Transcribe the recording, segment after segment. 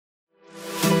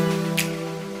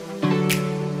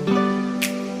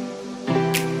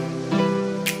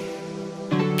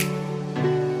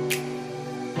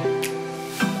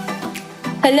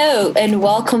Hello, and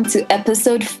welcome to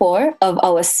episode 4 of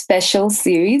our special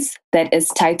series that is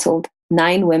titled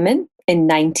 9 Women in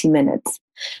 90 Minutes.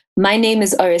 My name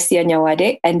is Oresia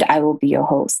Nyawade, and I will be your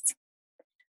host.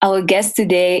 Our guest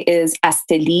today is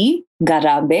Asteli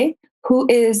Ngarambe, who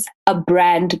is a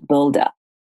brand builder.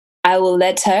 I will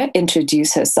let her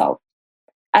introduce herself.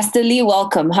 Asteli,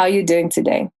 welcome. How are you doing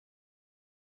today?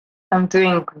 I'm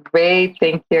doing great.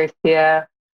 Thank you, Oresia.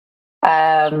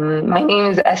 My name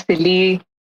is Asteli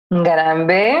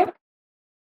Ngarambe,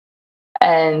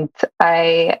 and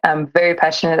I am very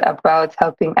passionate about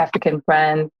helping African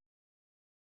brands,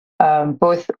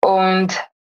 both owned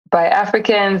by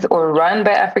Africans or run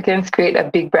by Africans, create a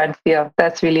big brand feel.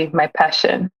 That's really my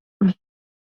passion.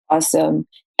 Awesome.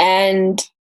 And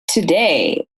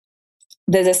today,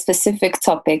 there's a specific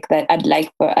topic that I'd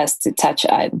like for us to touch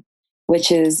on,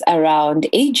 which is around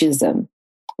ageism,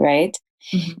 right?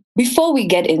 Mm-hmm. Before we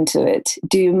get into it,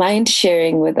 do you mind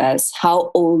sharing with us how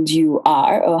old you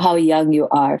are or how young you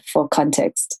are for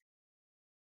context?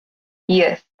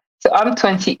 Yes. So I'm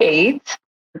 28.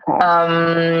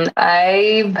 Okay.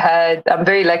 I'm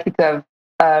very lucky to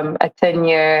have a 10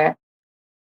 years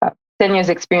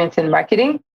experience in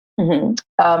marketing.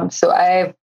 Mm-hmm. So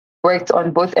I've worked on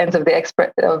both ends of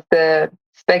the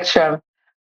spectrum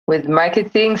with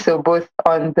marketing, so both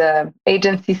on the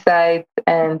agency side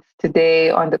and today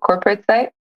on the corporate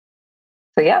side.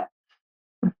 So yeah.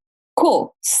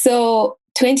 Cool. So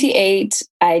 28,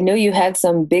 I know you had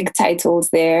some big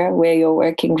titles there where you're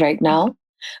working right now,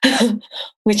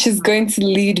 which is going to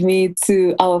lead me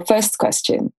to our first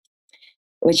question,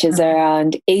 which is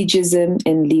around ageism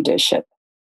in leadership.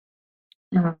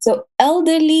 Mm-hmm. So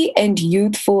elderly and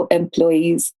youthful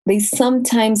employees, they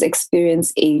sometimes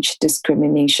experience age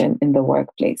discrimination in the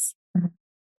workplace. Mm-hmm.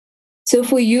 So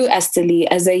for you, Asteli,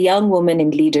 as a young woman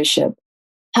in leadership,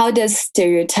 how does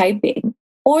stereotyping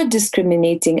or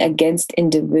discriminating against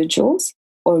individuals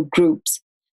or groups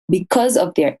because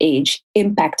of their age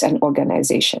impact an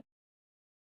organization?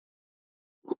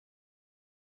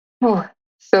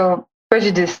 So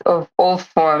prejudice of all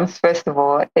forms, first of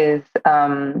all, is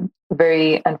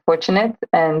very unfortunate,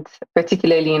 and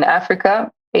particularly in Africa,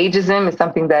 ageism is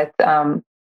something that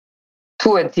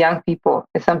towards young people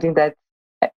is something that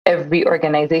every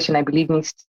organization, I believe,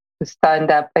 needs to stand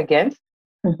up against.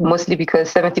 Mm-hmm. Mostly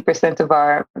because 70% of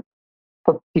our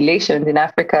population in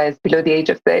Africa is below the age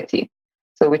of 30.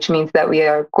 So which means that we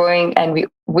are going and we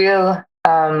will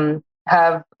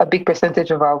have a big percentage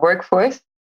of our workforce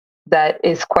that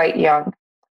is quite young.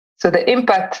 So the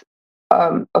impact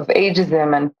of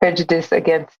ageism and prejudice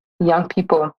against young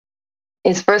people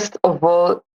is first of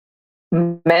all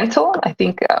mental. I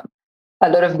think a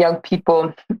lot of young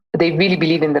people, they really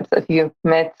believe in themselves. If you've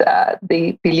met,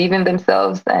 they believe in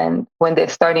themselves and when they're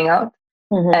starting out.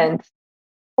 Mm-hmm. And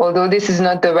although this is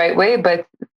not the right way, but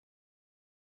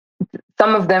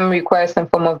some of them require some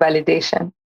form of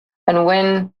validation. And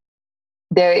when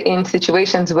they're in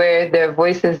situations where their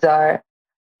voices are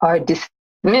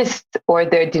dismissed or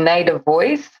they're denied a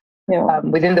voice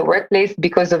within the workplace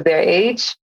because of their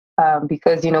age,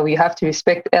 because we have to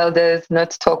respect elders,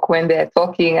 not talk when they're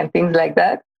talking and things like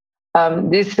that.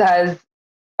 This has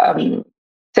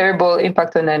terrible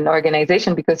impact on an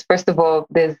organization because, first of all,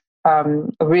 there's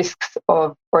risks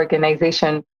of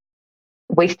organization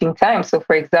wasting time. So,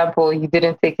 for example, you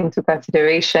didn't take into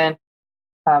consideration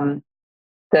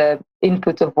the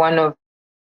input of one of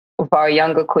our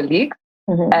younger colleagues,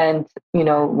 Mm-hmm. and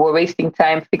we're wasting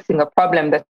time fixing a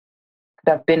problem that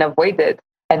could have been avoided.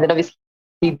 And then obviously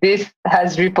this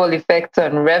has ripple effects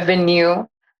on revenue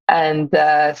and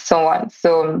so on.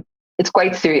 So it's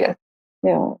quite serious.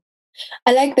 Yeah.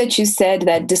 I like that you said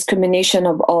that discrimination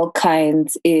of all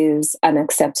kinds is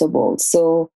unacceptable.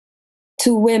 So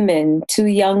to women, to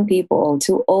young people,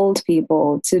 to old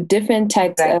people, to different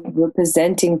types of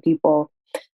representing people,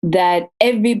 that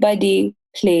everybody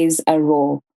plays a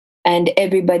role and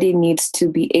everybody needs to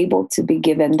be able to be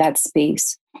given that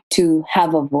space to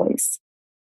have a voice.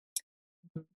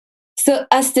 So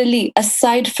Asteli,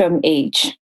 aside from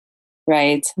age,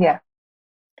 right? Yeah.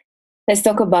 Let's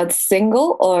talk about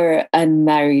single or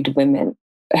unmarried women,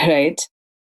 right?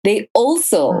 They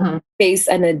also face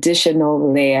an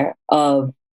additional layer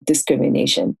of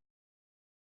discrimination.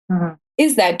 Mm-hmm.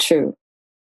 Is that true?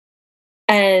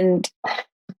 And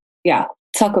yeah,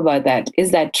 talk about that. Is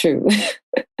that true?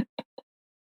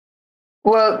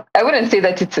 Well, I wouldn't say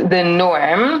that it's the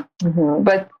norm,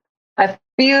 but I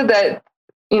feel that,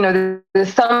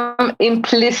 there's some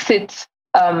implicit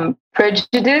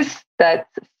prejudice that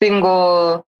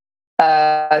single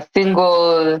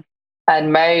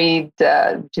and married,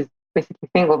 which is basically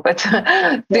single, but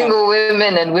single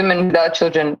women and women without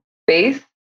children face.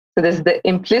 So there's the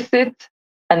implicit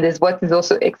and there's what is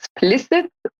also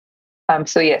explicit.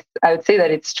 So yes, I would say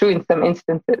that it's true in some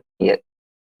instances. Yes.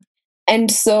 And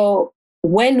so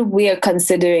when we are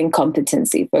considering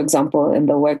competency, for example, in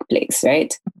the workplace,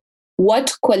 right?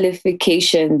 What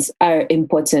qualifications are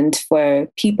important for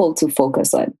people to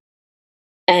focus on?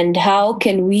 And how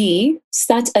can we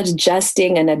start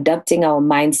adjusting and adapting our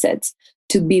mindsets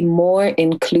to be more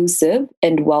inclusive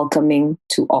and welcoming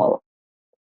to all?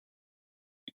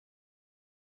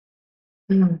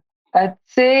 I'd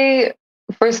say,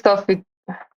 first off, in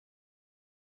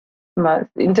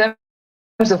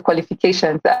terms of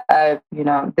qualifications,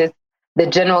 there's the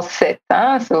general set.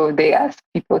 So they ask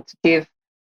people to give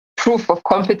proof of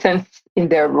competence in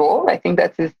their role. I think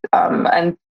that is,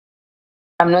 and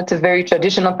I'm not a very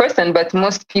traditional person, but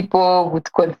most people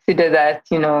would consider that,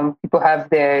 people have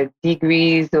their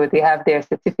degrees or they have their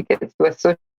certificates to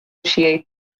associate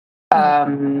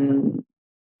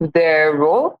their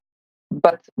role.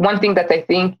 But one thing that I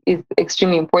think is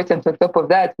extremely important on top of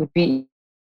that would be,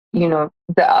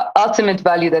 the ultimate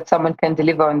value that someone can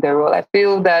deliver on their role. I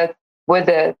feel that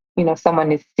whether,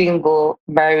 someone is single,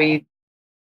 married,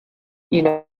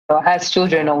 has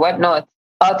children or whatnot,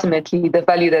 ultimately the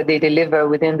value that they deliver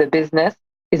within the business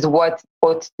is what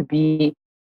ought to be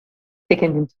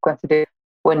taken into consideration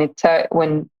when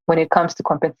it comes to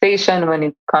compensation, when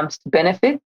it comes to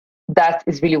benefits. That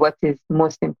is really what is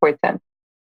most important.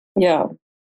 Yeah.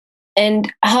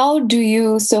 And how do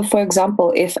you, so for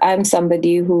example, if I'm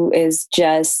somebody who is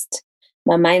just,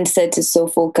 my mindset is so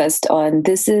focused on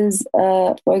this is,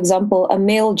 for example, a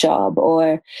male job,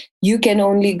 or you can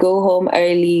only go home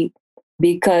early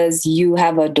because you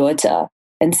have a daughter.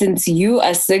 And since you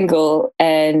are single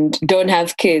and don't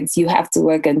have kids, you have to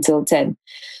work until 10.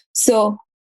 So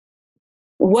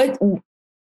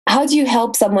how do you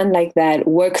help someone like that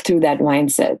work through that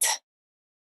mindset?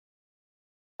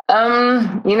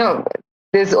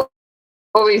 There's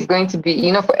always going to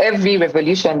be, for every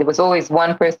revolution, there was always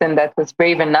one person that was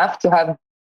brave enough to have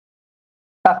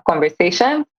tough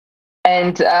conversation.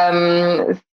 And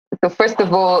so first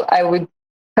of all, I would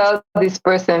tell this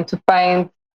person to find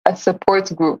a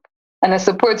support group. And a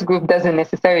support group doesn't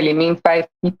necessarily mean 5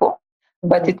 people,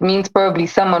 but it means probably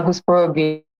someone who's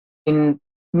probably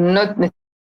not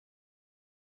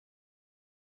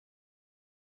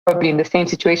probably in the same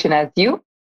situation as you,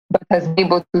 but has been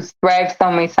able to thrive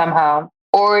some way, somehow.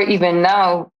 Or even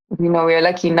now, we're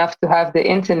lucky enough to have the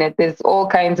internet. There's all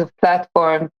kinds of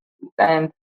platforms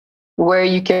and where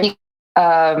you can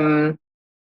some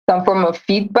form of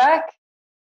feedback.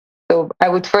 So I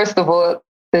would first of all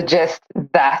suggest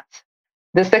that.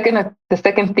 The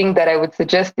second thing that I would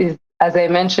suggest is, as I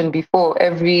mentioned before,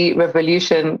 every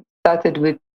revolution started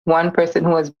with one person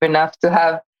who was enough to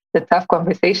have the tough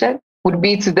conversation, would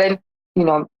be to then,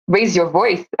 raise your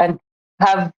voice and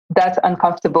have that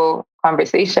uncomfortable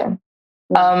conversation.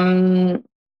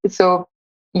 So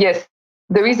yes,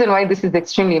 the reason why this is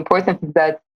extremely important is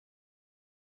that,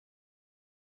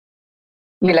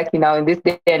 in this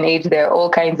day and age, there are all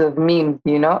kinds of memes,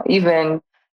 even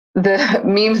the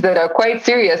memes that are quite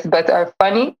serious but are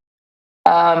funny.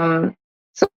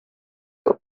 So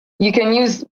you can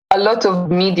use a lot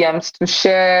of mediums to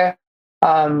share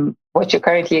what you're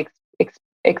currently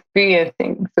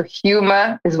experiencing. So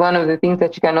humor is one of the things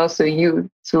that you can also use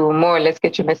to more or less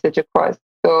get your message across.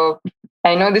 So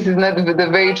I know this is not the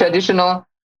very traditional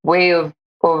way of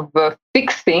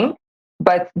fixing,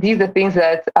 but these are things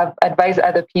that I've advised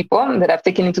other people, that I've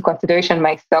taken into consideration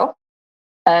myself,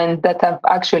 and that have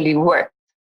actually worked.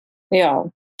 Yeah.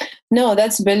 No,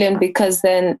 that's brilliant, because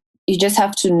then you just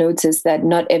have to notice that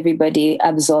not everybody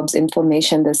absorbs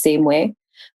information the same way.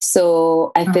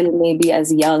 So I feel maybe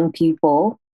as young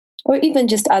people, or even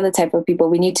just other type of people,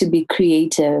 we need to be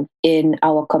creative in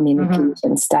our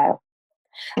communication style.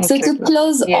 Exactly. So to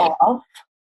close off,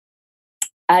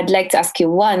 I'd like to ask you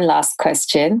one last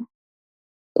question,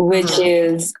 which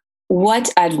is,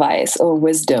 what advice or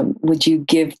wisdom would you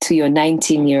give to your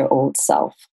 19-year-old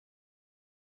self?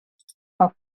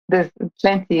 Oh, there's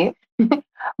plenty.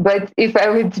 But if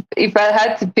I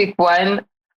had to pick one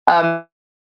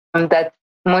that's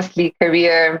mostly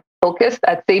career focused,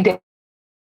 I'd say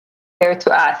dare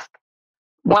to ask.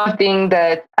 One thing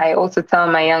that I also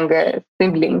tell my younger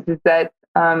siblings is that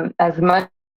as much as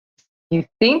you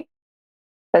think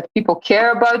that people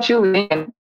care about you,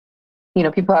 and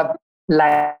people have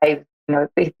lives,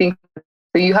 they think,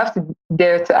 so you have to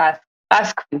dare to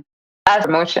ask for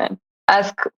promotion,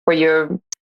 ask for your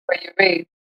raise.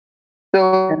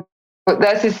 So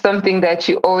that is something that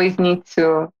you always need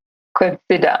to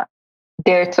consider.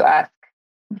 dare to ask.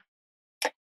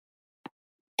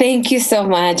 Thank you so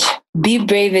much. Be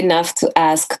brave enough to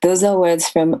ask. Those are words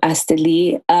from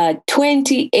Asteli, a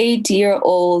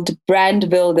 28-year-old brand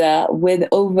builder with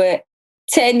over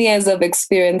 10 years of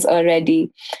experience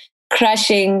already,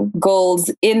 crushing goals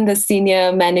in the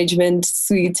senior management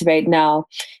suite right now,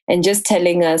 and just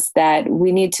telling us that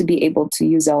we need to be able to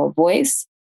use our voice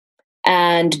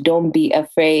and don't be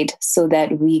afraid, so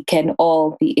that we can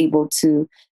all be able to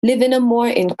live in a more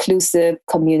inclusive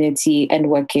community and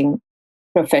working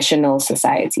professional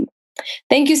society.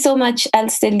 Thank you so much,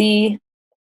 Asteli.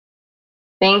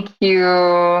 Thank you.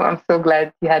 I'm so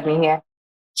glad you had me here.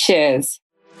 Cheers.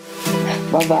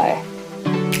 Bye-bye.